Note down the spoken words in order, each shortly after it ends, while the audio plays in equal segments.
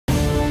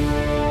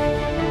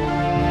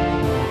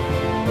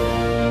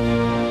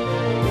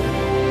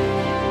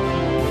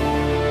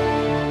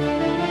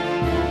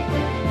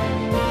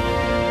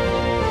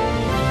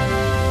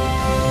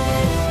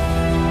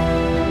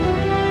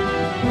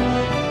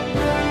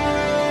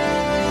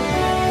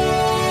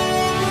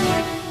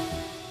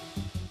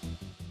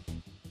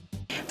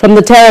From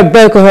the terror of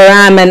Boko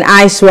Haram and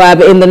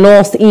ISWAP in the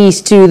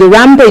northeast to the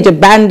rampage of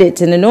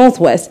bandits in the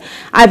northwest,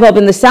 IPOB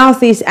in the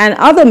southeast and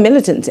other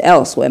militants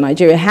elsewhere,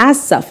 Nigeria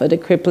has suffered a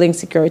crippling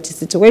security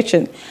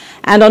situation.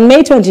 And on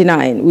May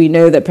 29, we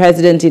know that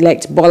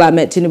President-elect Bola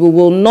Ahmed Tinubu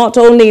will not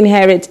only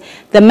inherit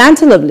the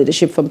mantle of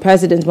leadership from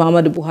President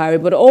Muhammadu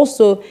Buhari, but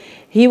also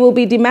he will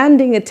be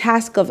demanding a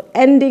task of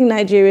ending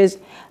Nigeria's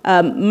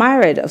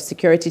myriad of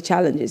security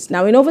challenges.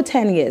 Now, in over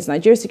 10 years,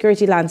 Nigeria's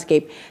security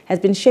landscape has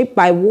been shaped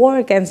by war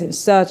against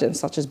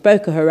insurgents such as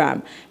Boko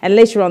Haram and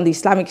later on the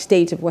Islamic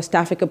State of West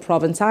Africa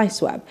province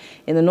ISWAP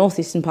in the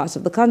northeastern parts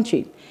of the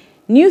country.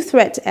 New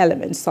threat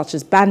elements such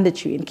as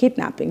banditry and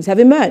kidnappings have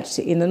emerged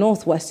in the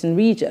northwestern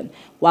region,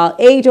 while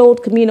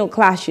age-old communal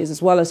clashes as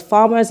well as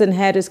farmers and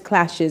herders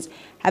clashes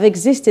have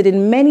existed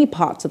in many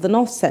parts of the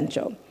north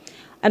central.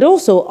 And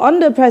also,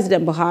 under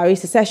President Buhari,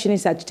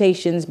 secessionist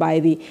agitations by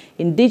the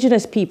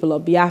indigenous people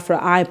of Biafra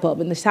IPOB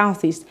in the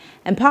southeast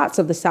and parts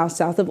of the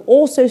south-south have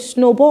also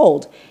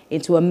snowballed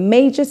into a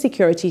major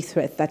security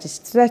threat that is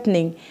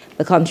threatening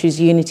the country's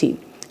unity.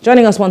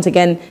 Joining us once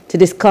again to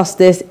discuss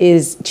this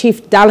is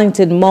Chief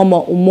Darlinghtyn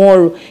Momoh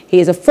Umoru. He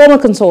is a former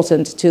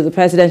consultant to the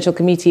Presidential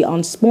Committee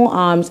on Small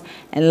Arms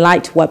and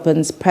Light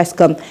Weapons,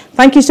 PRESCOM.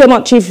 Thank you so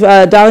much, Chief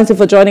Darlinghtyn,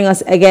 for joining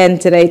us again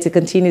today to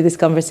continue this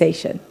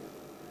conversation.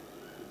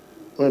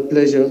 My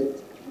pleasure.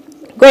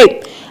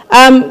 Great.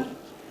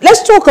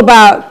 Let's talk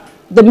about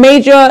the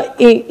major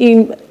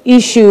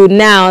issue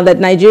now that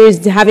Nigeria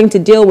is having to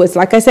deal with.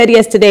 Like I said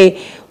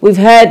yesterday, we've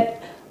heard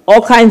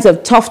all kinds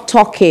of tough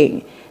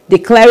talking,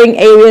 declaring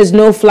areas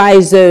no-fly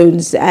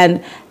zones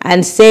and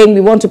saying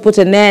we want to put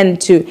an end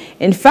to.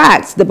 In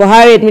fact, the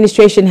Buhari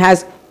administration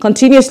has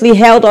continuously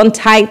held on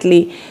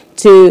tightly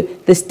to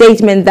the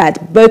statement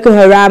that Boko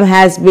Haram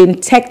has been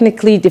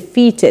technically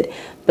defeated.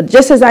 But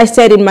just as I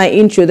said in my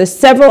intro, there's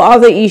several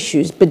other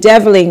issues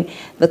bedeviling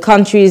the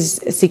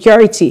country's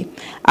security.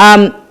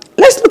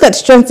 Let's look at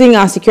strengthening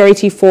our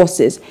security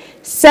forces.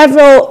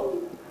 Several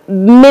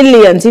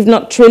millions, if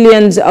not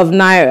trillions of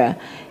naira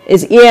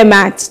is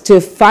earmarked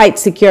to fight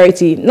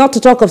security, not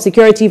to talk of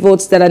security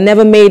votes that are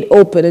never made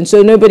open, and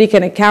so nobody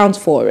can account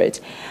for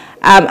it.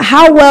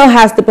 How well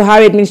has the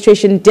Buhari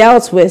administration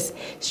dealt with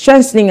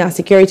strengthening our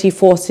security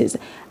forces?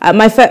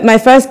 My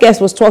first guest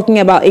was talking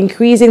about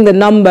increasing the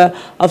number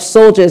of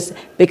soldiers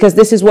because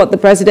this is what the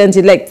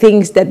president-elect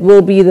thinks that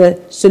will be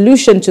the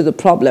solution to the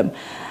problem.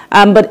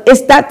 But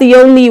is that the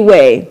only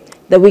way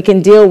that we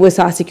can deal with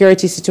our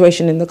security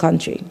situation in the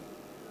country?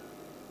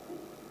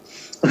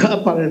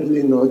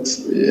 Apparently not.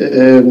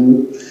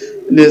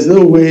 There's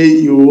no way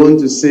you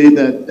want to say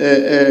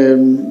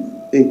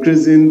that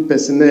increasing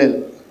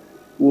personnel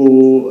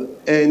will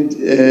end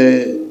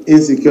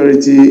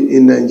insecurity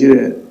in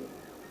Nigeria.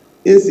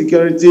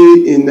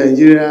 Insecurity in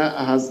Nigeria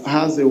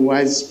has a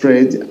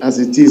widespread as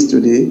it is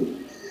today.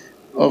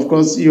 Of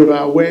course, you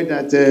are aware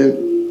that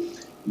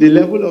the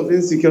level of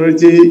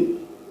insecurity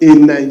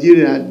in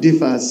Nigeria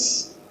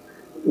differs.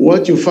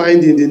 What you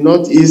find in the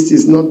northeast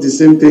is not the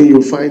same thing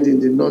you find in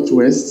the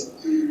northwest.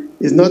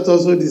 It's not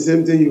also the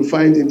same thing you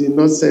find in the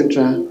north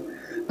central.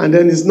 And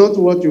then it's not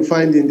what you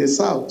find in the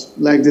south,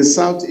 like the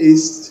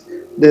southeast,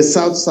 the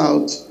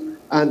south-south,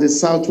 and the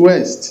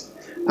southwest.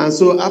 And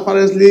so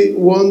apparently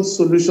one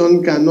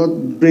solution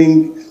cannot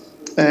bring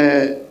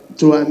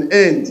to an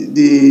end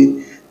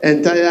the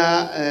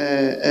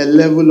entire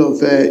level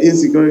of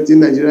insecurity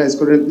Nigeria is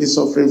currently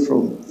suffering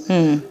from.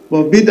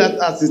 But be that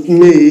as it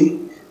may,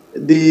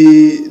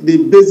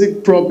 the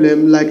basic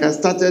problem, like I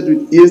started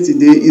with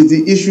yesterday, is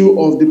the issue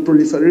of the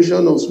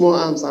proliferation of small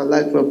arms and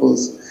light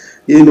weapons.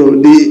 You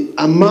know, the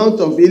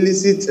amount of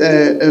illicit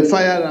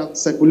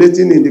firearms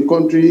circulating in the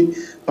country,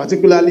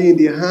 particularly in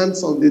the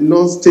hands of the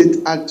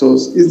non-state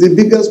actors, is the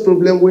biggest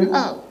problem we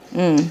have.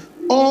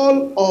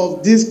 All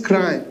of these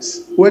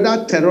crimes,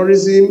 whether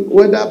terrorism,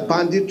 whether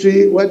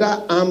banditry,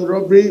 whether armed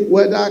robbery,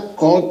 whether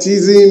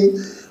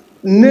cultism,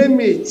 name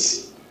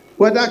it,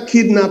 whether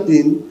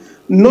kidnapping,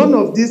 none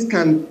of this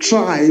can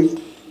thrive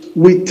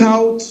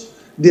without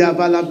the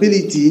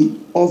availability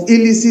of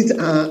illicit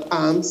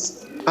arms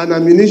and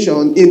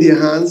ammunition in the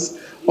hands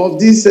of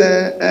these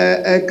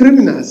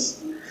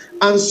criminals.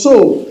 And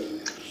so,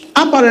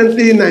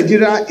 apparently,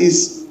 Nigeria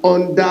is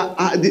under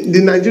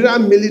the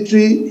Nigerian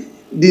military,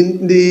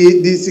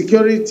 the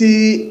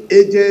security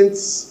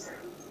agents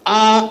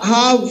are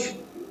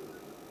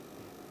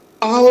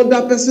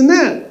under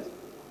personnel.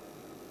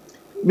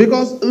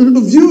 Because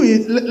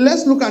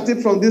let's look at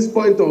it from this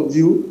point of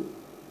view.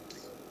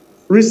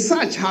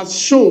 Research has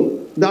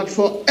shown that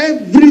for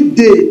every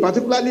day,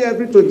 particularly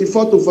every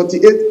 24 to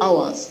 48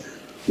 hours,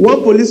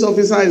 one police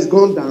officer is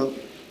gone down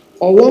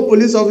or one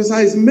police officer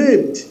is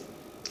maimed.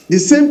 The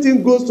same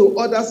thing goes to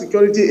other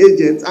security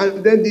agents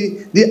and then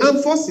the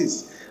armed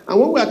forces. And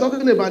when we are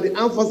talking about the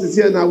armed forces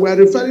here now, we are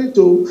referring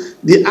to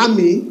the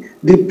Army,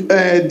 the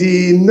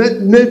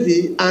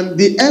Navy, and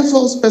the Air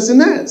Force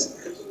personnel.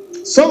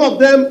 Some of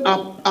them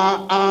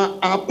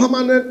are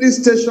permanently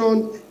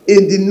stationed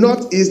in the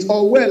northeast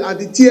or well at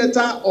the theater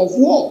of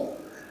war.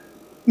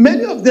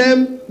 Many of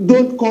them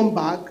don't come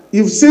back.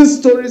 You've seen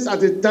stories at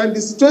the time.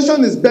 The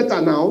situation is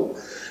better now.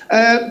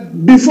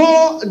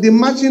 Before the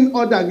marching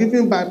order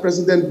given by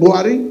President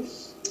Buhari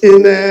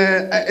in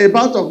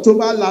about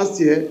October last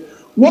year,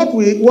 what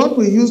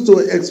we used to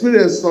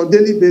experience on a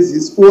daily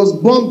basis was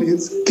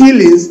bombings,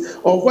 killings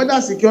of whether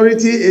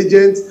security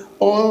agents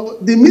or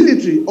the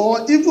military or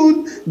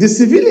even the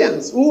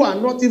civilians who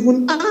are not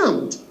even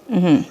armed.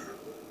 Mm-hmm.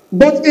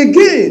 But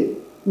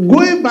again,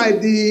 going by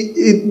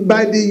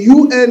the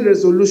UN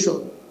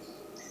resolution,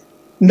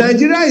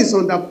 Nigeria is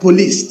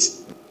under-policed.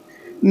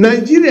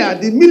 Nigeria,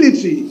 the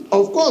military,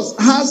 of course,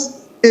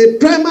 has a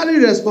primary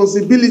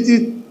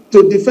responsibility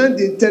to defend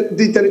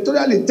the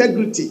territorial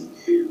integrity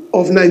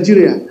of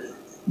Nigeria.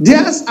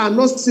 Theirs are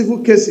not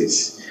civil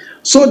cases.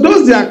 So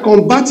those they are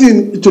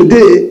combating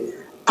today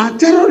are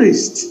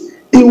terrorists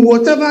in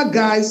whatever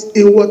guise,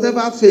 in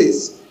whatever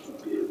phase.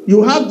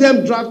 You have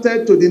them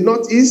drafted to the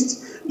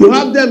northeast, you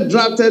have them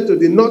drafted to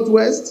the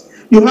northwest,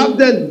 you have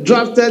them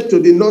drafted to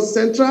the north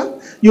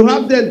central, you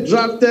have them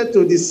drafted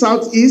to the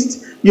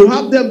southeast, you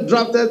have them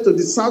drafted to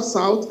the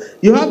south-south,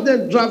 you have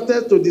them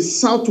drafted to the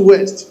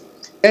southwest.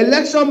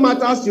 Election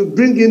matters, you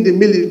bring in the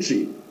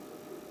military.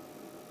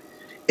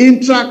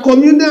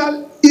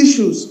 Intracommunal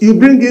issues, you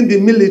bring in the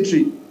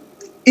military.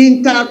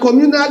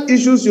 Intercommunal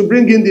issues, you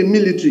bring in the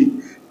military.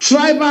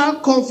 Tribal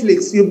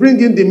conflicts, you bring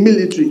in the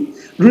military.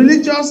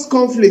 Religious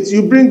conflicts,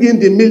 you bring in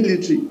the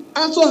military.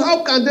 And so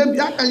how can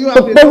you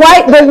have...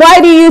 But why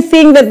do you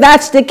think that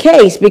that's the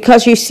case?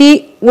 Because you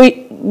see,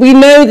 we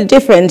know the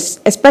difference,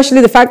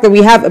 especially the fact that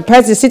we have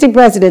a sitting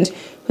president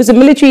who's a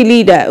military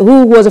leader,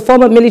 who was a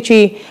former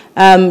military,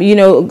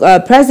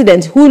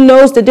 president, who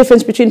knows the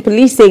difference between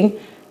policing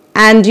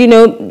and,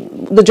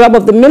 the job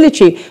of the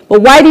military.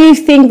 But why do you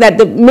think that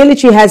the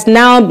military has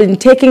now been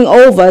taking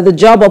over the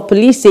job of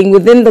policing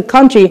within the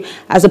country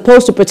as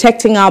opposed to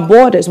protecting our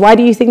borders? Why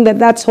do you think that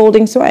that's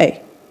holding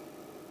sway?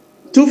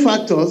 Two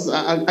factors.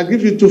 I'll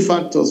give you two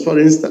factors, for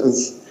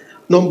instance.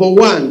 Number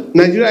one,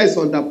 Nigeria is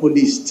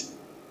under-policed.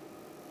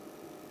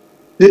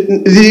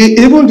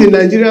 Even the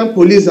Nigerian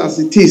police as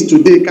it is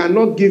today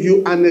cannot give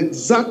you an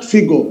exact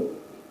figure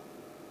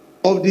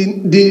of the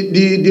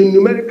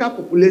numerical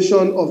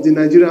population of the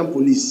Nigerian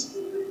police.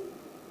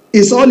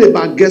 It's all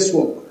about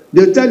guesswork.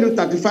 They'll tell you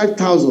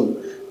 35,000.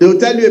 They'll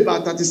tell you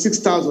about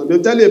 36,000.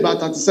 They'll tell you about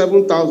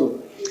 37,000.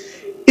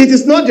 It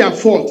is not their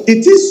fault.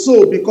 It is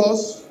so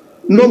because,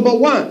 number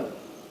one,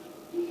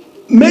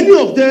 many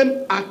of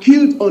them are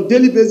killed on a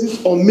daily basis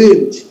or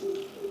maimed.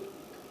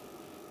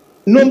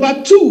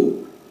 Number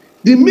two,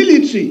 the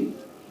military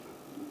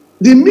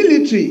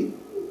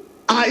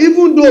are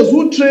even those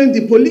who train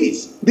the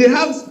police. They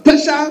have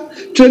special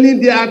training.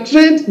 They are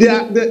trained.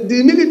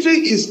 The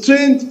military is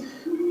trained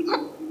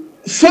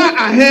far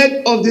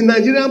ahead of the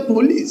Nigerian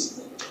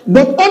police.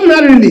 But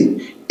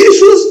ordinarily,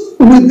 issues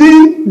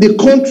within the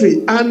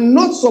country are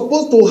not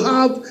supposed to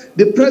have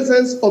the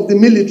presence of the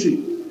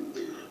military.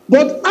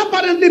 But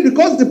apparently,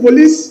 because the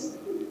police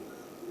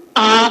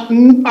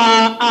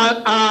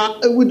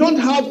we don't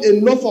have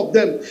enough of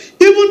them.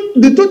 Even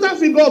the total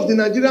figure of the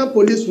Nigerian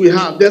police we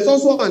have, there's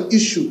also an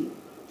issue.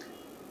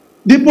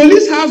 The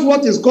police has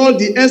what is called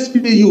the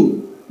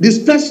SPU, the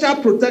Special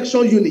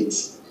Protection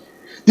Units.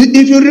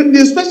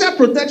 The Special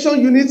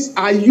Protection Units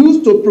are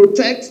used to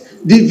protect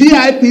the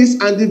VIPs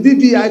and the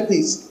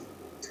VVIPs.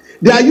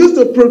 They are used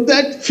to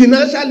protect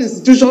financial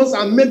institutions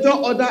and major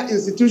other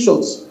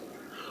institutions.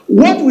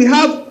 What we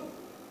have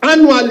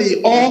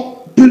annually or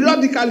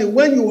periodically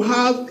when you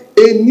have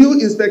a new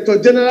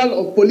Inspector General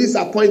of Police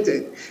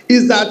appointed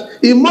is that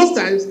in most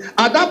times,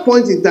 at that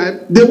point in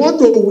time, they want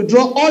to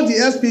withdraw all the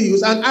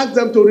SPUs and ask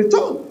them to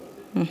return.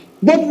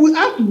 But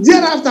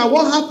thereafter,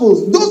 what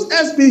happens? Those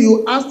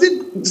SPU are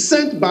still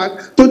sent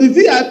back to the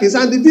VIPs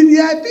and the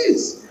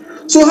VVIPs.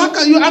 So how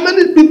many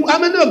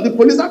of the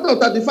police, out of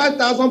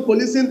 35,000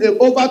 policing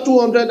over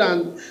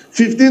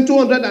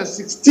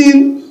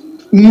 216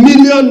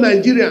 million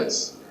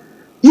Nigerians,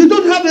 you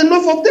don't have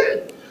enough of them.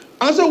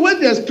 And so when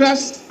there's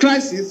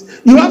crisis,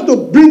 you have to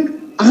bring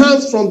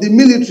hands from the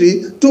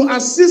military to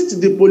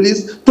assist the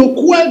police to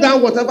quell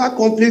down whatever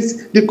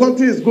conflicts the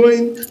country is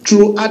going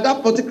through at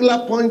that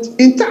particular point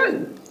in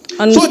time.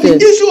 Understood. So the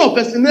issue of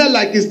personnel,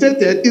 like you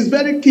stated, is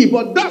very key,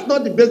 but that's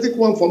not the basic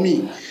one for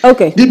me.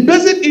 Okay. The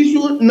basic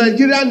issue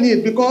Nigeria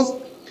needs, because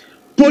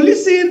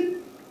policing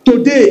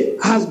today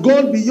has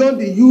gone beyond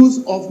the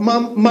use of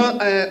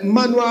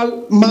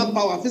manual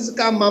manpower,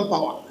 physical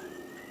manpower.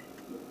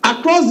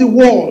 Across the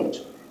world,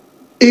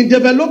 in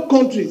developed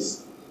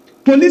countries,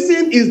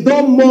 policing is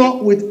done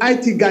more with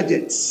IT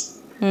gadgets.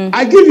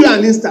 I give you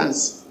an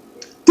instance.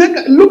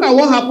 Look at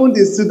what happened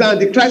in Sudan,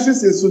 the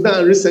crisis in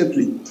Sudan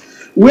recently,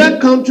 where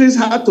countries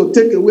had to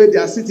take away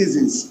their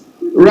citizens,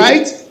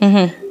 right?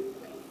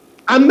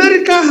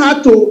 America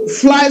had to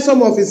fly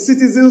some of its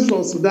citizens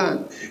from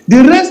Sudan.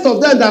 The rest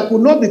of them that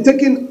could not be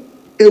taken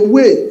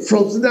away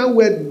from Sudan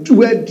were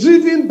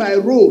driven by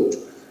road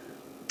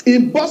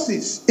in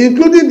buses,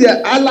 including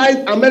their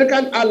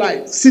American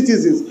allied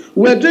citizens,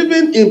 were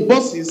driven in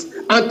buses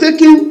and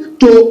taken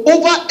to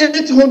over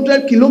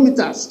 800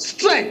 kilometers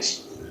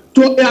stretch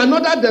to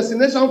another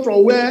destination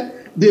from where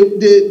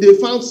they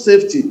found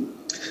safety.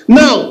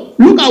 Now,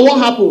 look at what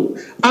happened.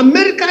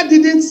 America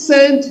didn't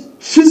send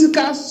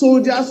physical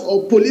soldiers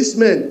or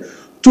policemen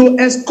to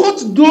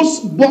escort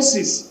those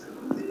buses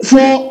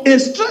for a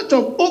stretch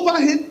of over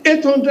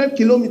 800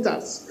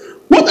 kilometers.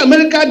 What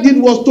America did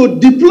was to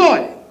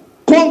deploy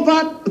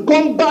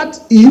combat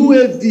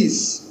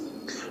UAVs.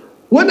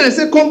 When I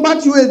say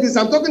combat UAVs,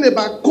 I'm talking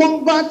about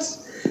combat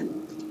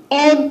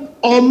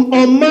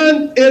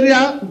unmanned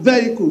area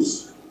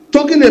vehicles.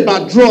 Talking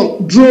about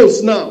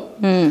drones now.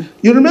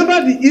 You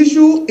remember the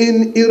issue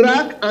in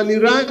Iraq and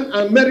Iran,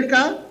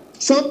 America,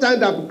 sometimes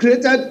that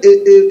created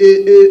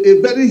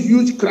a very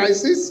huge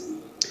crisis,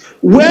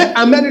 where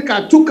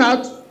America took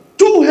out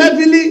two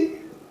heavily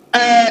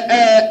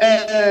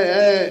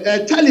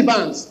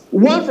Talibans,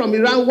 one from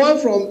Iran, one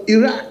from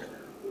Iraq.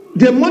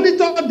 They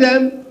monitored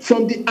them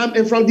from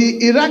the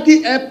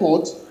Iraqi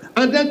airport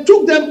and then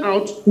took them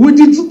out with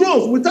the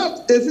drones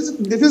without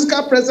the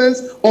physical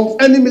presence of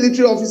any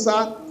military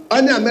officer,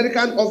 any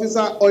American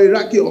officer or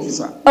Iraqi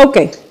officer.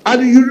 Okay.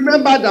 And you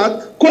remember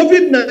that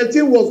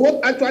COVID-19 was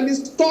what actually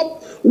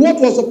stopped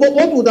what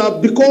would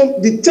have become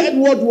the Third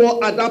World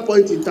War at that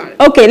point in time.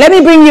 Okay, let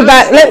me bring you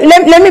back.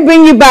 Let me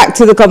bring you back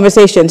to the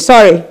conversation.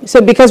 Sorry.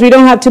 So because we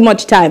don't have too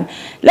much time,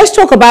 let's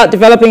talk about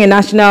developing a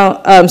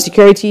national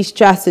security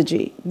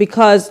strategy,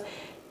 because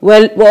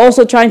we're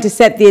also trying to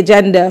set the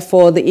agenda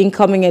for the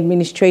incoming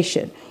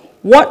administration.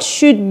 What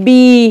should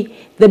be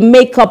the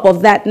makeup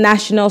of that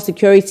national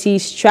security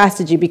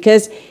strategy?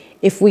 Because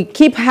if we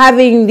keep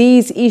having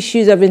these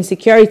issues of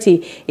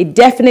insecurity, it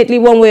definitely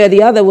one way or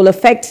the other will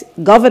affect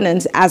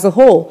governance as a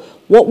whole.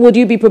 What would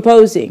you be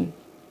proposing?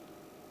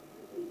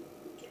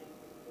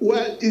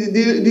 Well,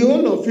 the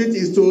whole of it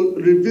is to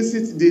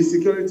revisit the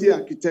security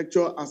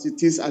architecture as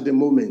it is at the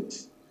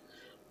moment.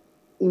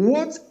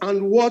 What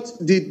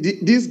did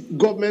this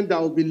government that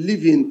will be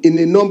living in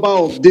a number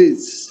of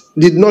days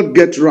did not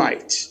get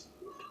right?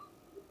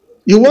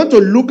 You want to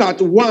look at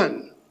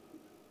one,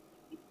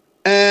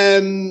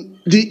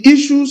 the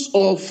issues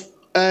of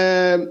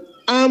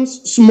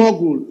arms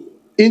smuggle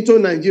into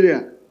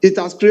Nigeria. It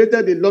has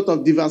created a lot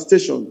of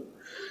devastation.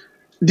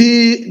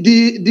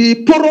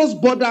 The porous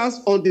borders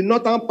on the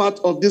northern part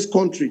of this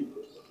country,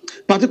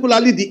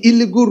 particularly the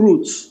illegal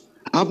routes,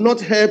 have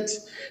not helped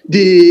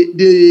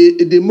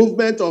the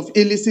movement of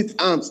illicit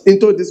arms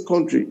into this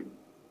country.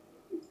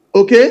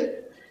 Okay?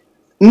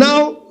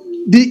 Now,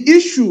 the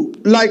issue,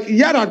 like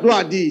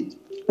Yaradua did,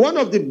 one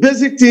of the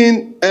basic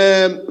things,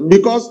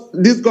 because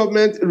this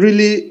government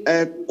really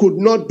could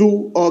not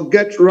do or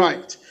get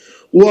right,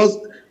 was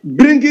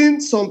bringing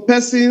some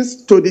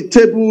persons to the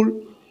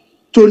table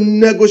to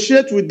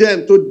negotiate with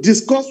them, to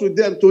discuss with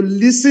them, to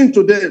listen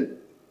to them.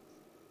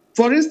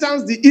 For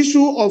instance, the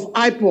issue of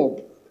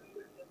IPOB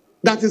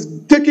that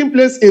is taking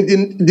place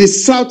in the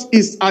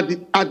southeast at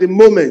the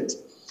moment.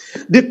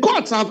 The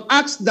courts have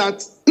asked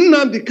that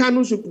Nnamdi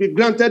Kanu should be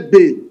granted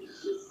bail.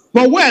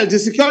 But well, the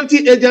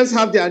security agents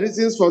have their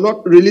reasons for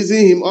not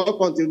releasing him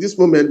up until this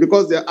moment,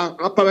 because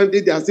apparently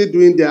they are still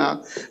doing their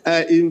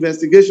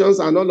investigations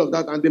and all of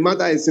that, and the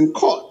matter is in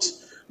court.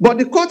 But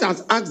the court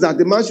has asked that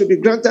the man should be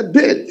granted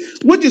bail,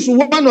 which is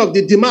one of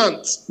the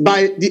demands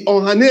by the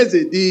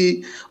Ohaneze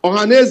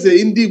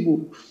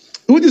Indibu,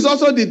 which is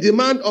also the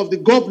demand of the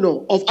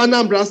governor of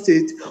Anambra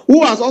State,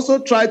 who has also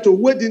tried to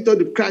wade into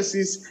the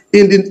crisis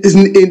in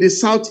the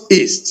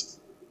southeast.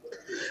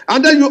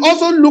 And then you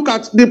also look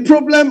at the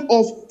problem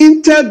of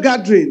intel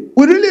gathering.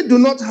 We really do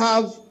not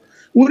have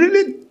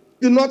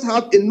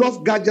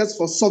enough gadgets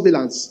for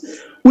surveillance.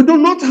 We do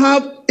not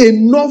have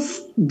enough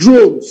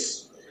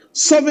drones,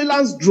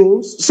 surveillance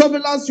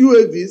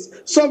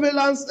UAVs,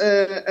 surveillance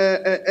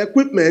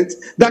equipment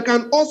that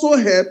can also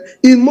help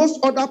in most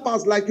other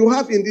parts, like you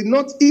have in the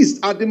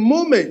northeast at the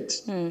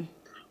moment.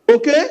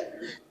 Okay?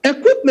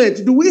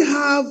 Equipment. Do we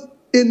have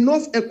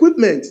enough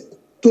equipment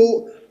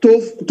to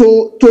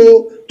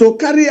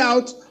carry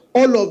out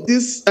all of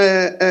this,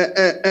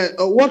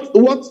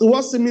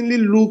 what seemingly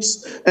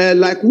looks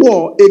like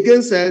war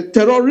against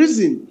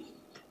terrorism?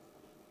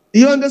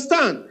 You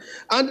understand?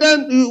 And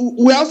then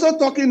we're also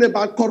talking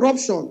about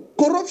corruption.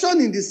 Corruption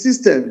in the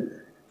system.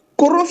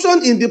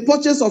 Corruption in the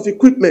purchase of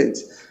equipment.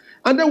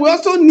 And then we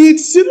also need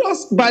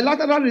serious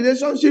bilateral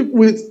relationship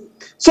with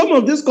some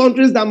of these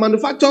countries that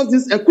manufacture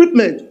this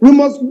equipment.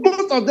 Most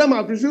of them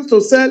have refused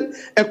to sell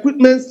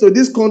equipment to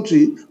this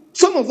country.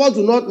 Some of us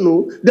do not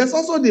know. There's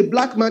also the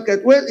black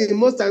market, where in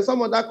most times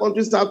some other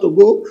countries have to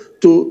go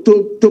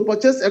to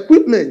purchase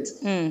equipment.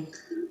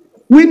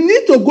 We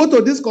need to go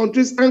to these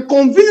countries and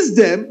convince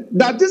them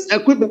that this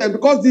equipment,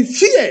 because the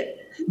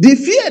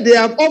fear they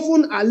have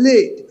often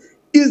allayed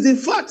is the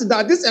fact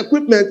that this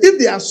equipment, if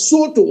they are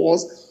sold to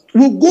us,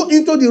 will go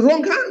into the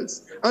wrong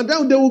hands, and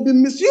then they will be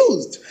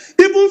misused.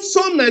 Even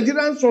some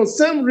Nigerians from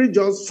some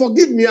regions,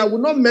 forgive me, I will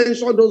not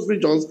mention those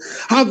regions,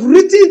 have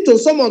written to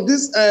some of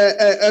these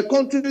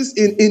countries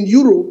in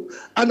Europe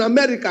and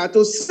America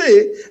to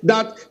say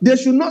that they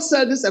should not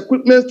sell this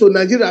equipment to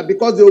Nigeria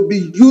because they will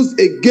be used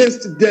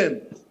against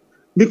them,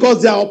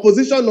 because they are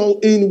opposition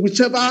in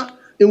whichever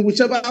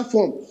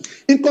form.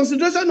 In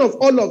consideration of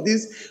all of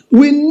this,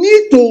 we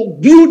need to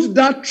build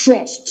that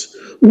trust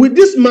with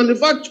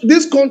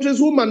these countries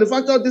who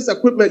manufacture this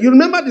equipment. You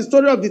remember the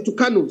story of the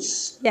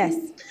Tucanos? Yes.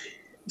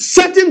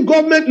 Certain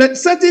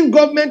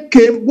government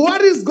came.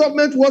 Buhari's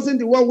government wasn't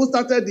the one who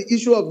started the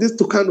issue of this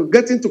Tucanos,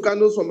 getting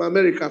Tucanos from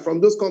America, from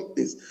those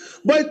companies.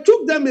 But it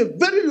took them a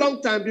very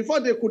long time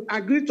before they could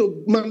agree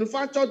to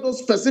manufacture those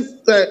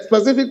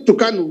specific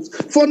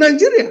Tucanos for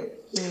Nigeria.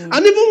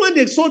 And even when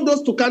they sold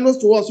those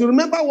Tucanos to us, you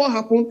remember what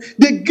happened?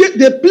 They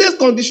placed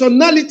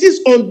conditionalities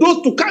on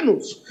those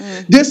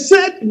Tucanos. They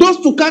said those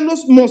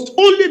Tucanos must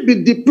only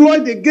be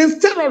deployed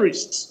against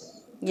terrorists.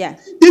 Yeah.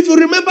 If you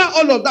remember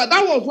all of that,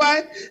 that was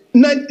why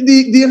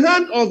the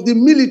hand of the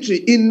military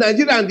in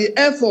Nigeria and the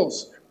Air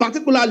Force,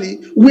 particularly,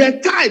 were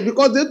tied,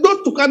 because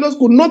those Tucanos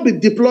could not be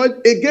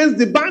deployed against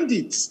the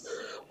bandits.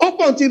 Up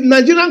until the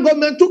Nigerian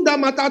government took that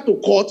matter to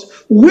court,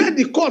 where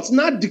the courts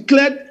now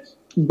declared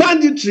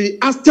banditry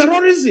as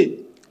terrorism.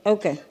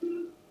 Okay.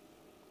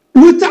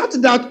 Without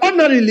that,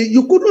 ordinarily,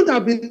 you couldn't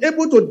have been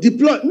able to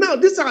deploy. Now,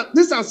 these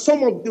are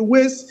some of the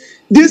ways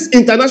this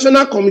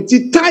international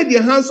committee tied the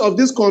hands of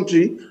this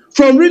country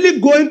from really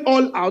going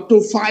all out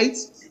to fight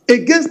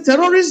against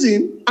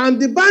terrorism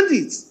and the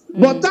bandits.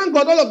 But thank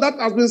God all of that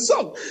has been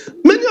solved.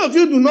 Many of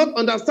you do not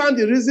understand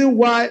the reason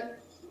why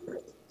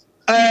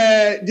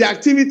the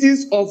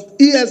activities of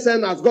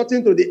ESN has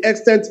gotten to the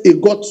extent it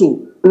got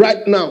to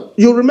right now.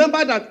 You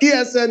remember that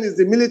ESN is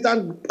the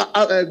militant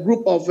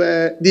group of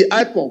the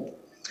IPOB.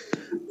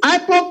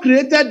 IPOB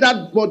created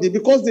that body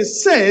because they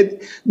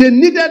said they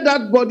needed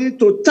that body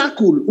to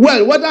tackle,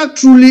 well, whether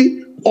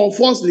truly or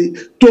falsely,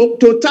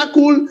 to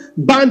tackle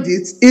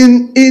bandits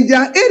in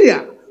their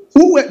area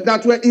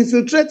that were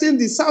infiltrating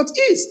the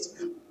southeast.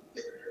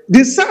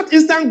 The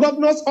southeastern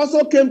governors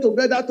also came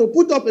together to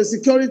put up a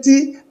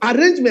security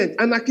arrangement,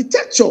 an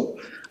architecture,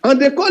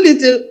 and they call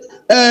it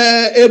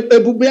a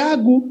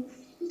bubeagu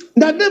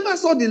that never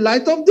saw the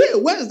light of day.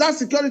 Where is that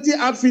security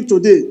outfit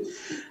today?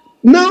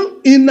 Now,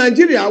 in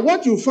Nigeria,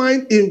 what you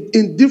find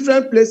in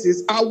different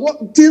places are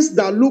things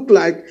that look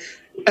like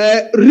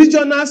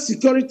regional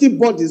security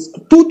bodies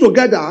put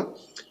together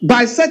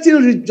by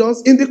certain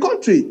regions in the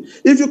country.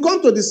 If you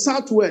come to the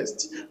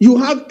southwest, you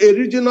have a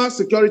regional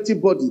security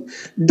body.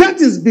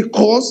 That is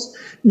because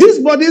these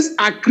bodies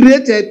are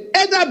created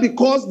either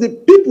because the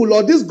people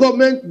or this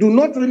government do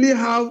not really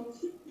have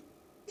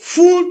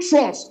full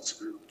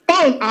trust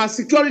on our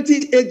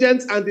security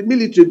agents and the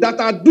military that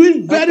are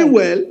doing very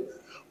well,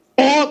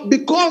 or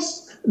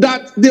because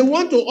that they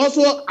want to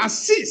also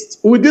assist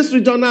with this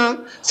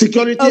regional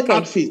security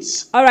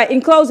outfits. All right,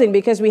 in closing,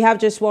 because we have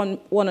just one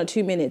or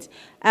 2 minutes,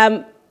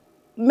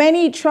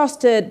 many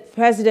trusted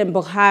President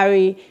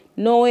Buhari,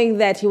 knowing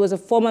that he was a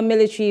former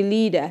military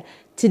leader,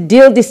 to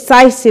deal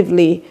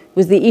decisively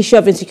with the issue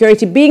of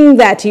insecurity, being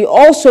that he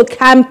also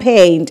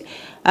campaigned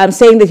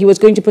saying that he was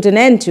going to put an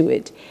end to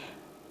it.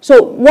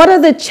 So what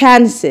are the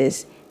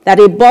chances that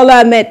a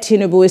Bola Ahmed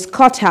Tinubu is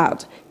cut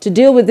out to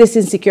deal with this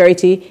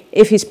insecurity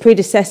if his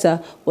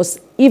predecessor was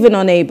even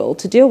unable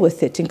to deal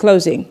with it? In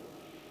closing.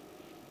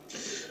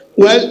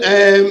 Well,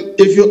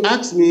 if you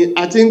ask me,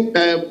 I think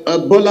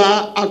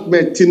Bola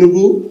Ahmed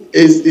Tinubu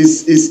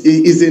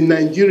is a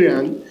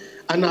Nigerian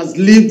and has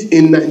lived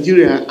in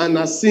Nigeria and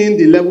has seen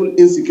the level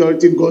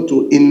insecurity go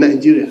to in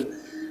Nigeria.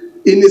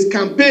 In his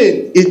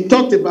campaign, he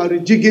talked about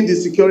rejigging the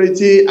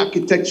security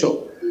architecture.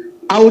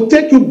 I will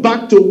take you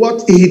back to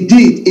what he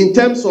did in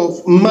terms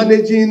of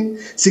managing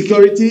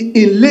security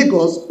in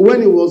Lagos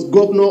when he was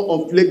governor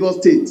of Lagos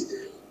State.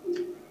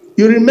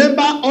 You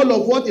remember all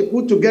of what he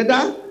put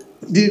together?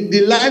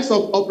 The likes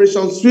of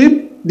Operation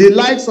Sweep, the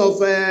likes of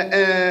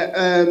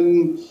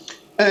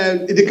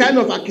the kind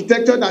of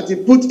architecture that he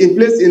put in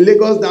place in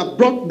Lagos that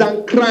brought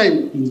down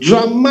crime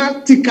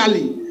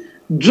drastically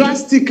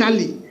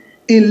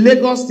in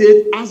Lagos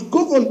State as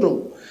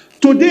governor.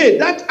 Today,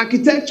 that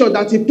architecture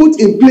that he put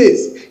in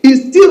place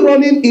is still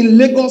running in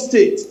Lagos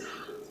State.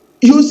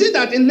 You see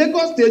that in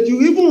Lagos State,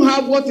 you even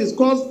have what is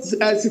called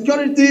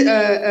Security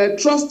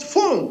Trust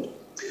Fund.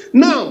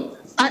 Now,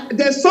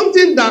 there's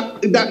something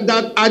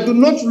that I do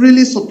not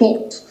really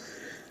support.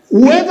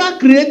 Whoever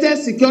created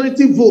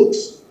security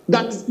votes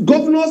that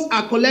governors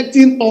are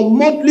collecting on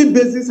monthly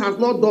basis has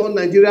not done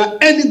Nigeria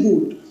any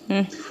good.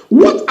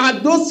 What are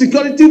those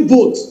security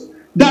votes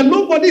that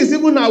nobody is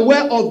even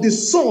aware of the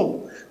sum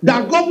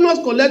that governors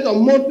collect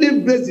on monthly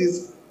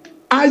basis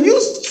are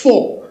used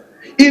for?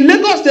 In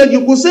Lagos State,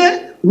 you could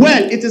say,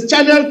 well, it is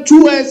channeled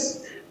towards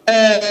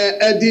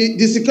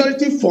the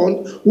security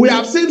fund. We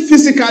have seen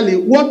physically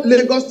what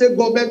Lagos State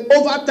government,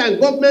 over time,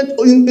 government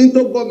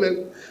into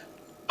government,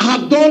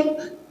 have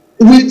done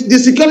with the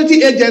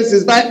security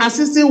agencies by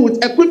assisting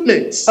with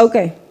equipment.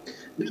 Okay.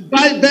 they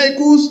buy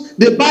vehicles,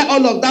 they buy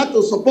all of that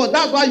to support.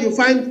 That's why you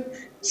find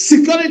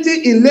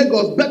security in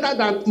Lagos better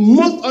than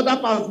most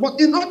other parts. But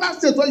in other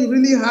states where you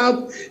really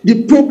have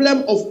the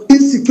problem of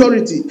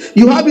insecurity,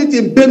 you have it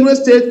in Benue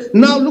State.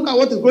 Now look at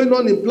what is going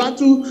on in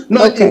Plateau,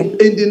 now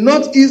in the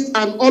Northeast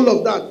and all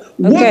of that.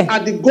 What are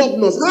the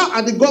governors? How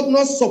are the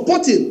governors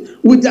supporting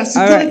with their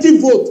security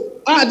vote?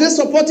 Are they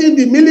supporting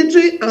the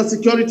military and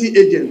security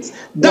agents?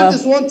 That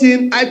is one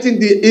thing I think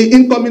the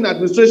incoming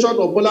administration of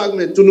Bola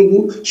Ahmed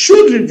Tinubu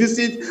should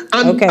revisit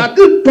and at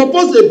least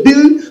propose a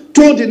bill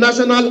to the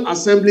National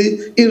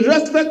Assembly in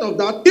respect of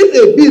that, if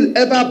a bill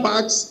ever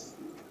backs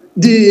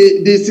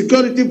the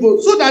security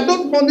vote, so that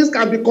those monies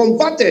can be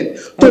converted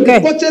to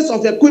the purchase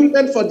of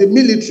equipment for the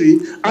military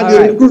and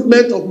the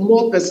recruitment of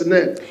more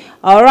personnel.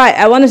 All right,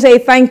 I want to say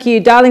thank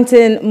you.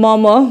 Darlinghtyn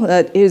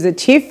Momoh, who's the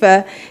chief,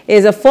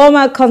 is a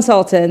former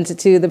consultant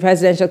to the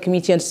Presidential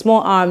Committee on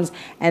Small Arms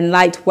and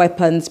Light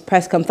Weapons,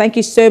 PRESCOM. Thank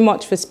you so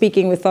much for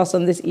speaking with us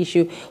on this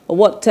issue. But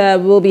what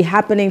will be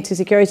happening to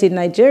security in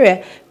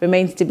Nigeria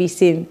remains to be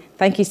seen.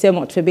 Thank you so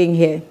much for being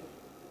here.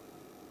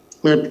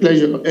 My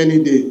pleasure,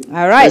 any day.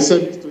 All right.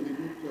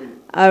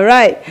 All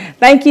right.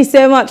 Thank you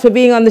so much for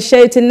being on the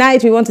show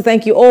tonight. We want to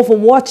thank you all for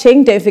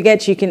watching. Don't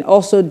forget you can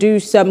also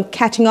do some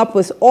catching up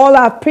with all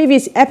our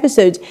previous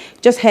episodes.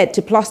 Just head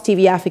to Plus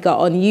TV Africa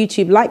on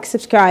YouTube. Like,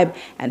 subscribe,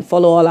 and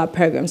follow all our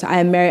programs. I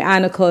am Mary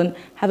Anacon.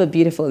 Have a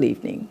beautiful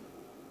evening.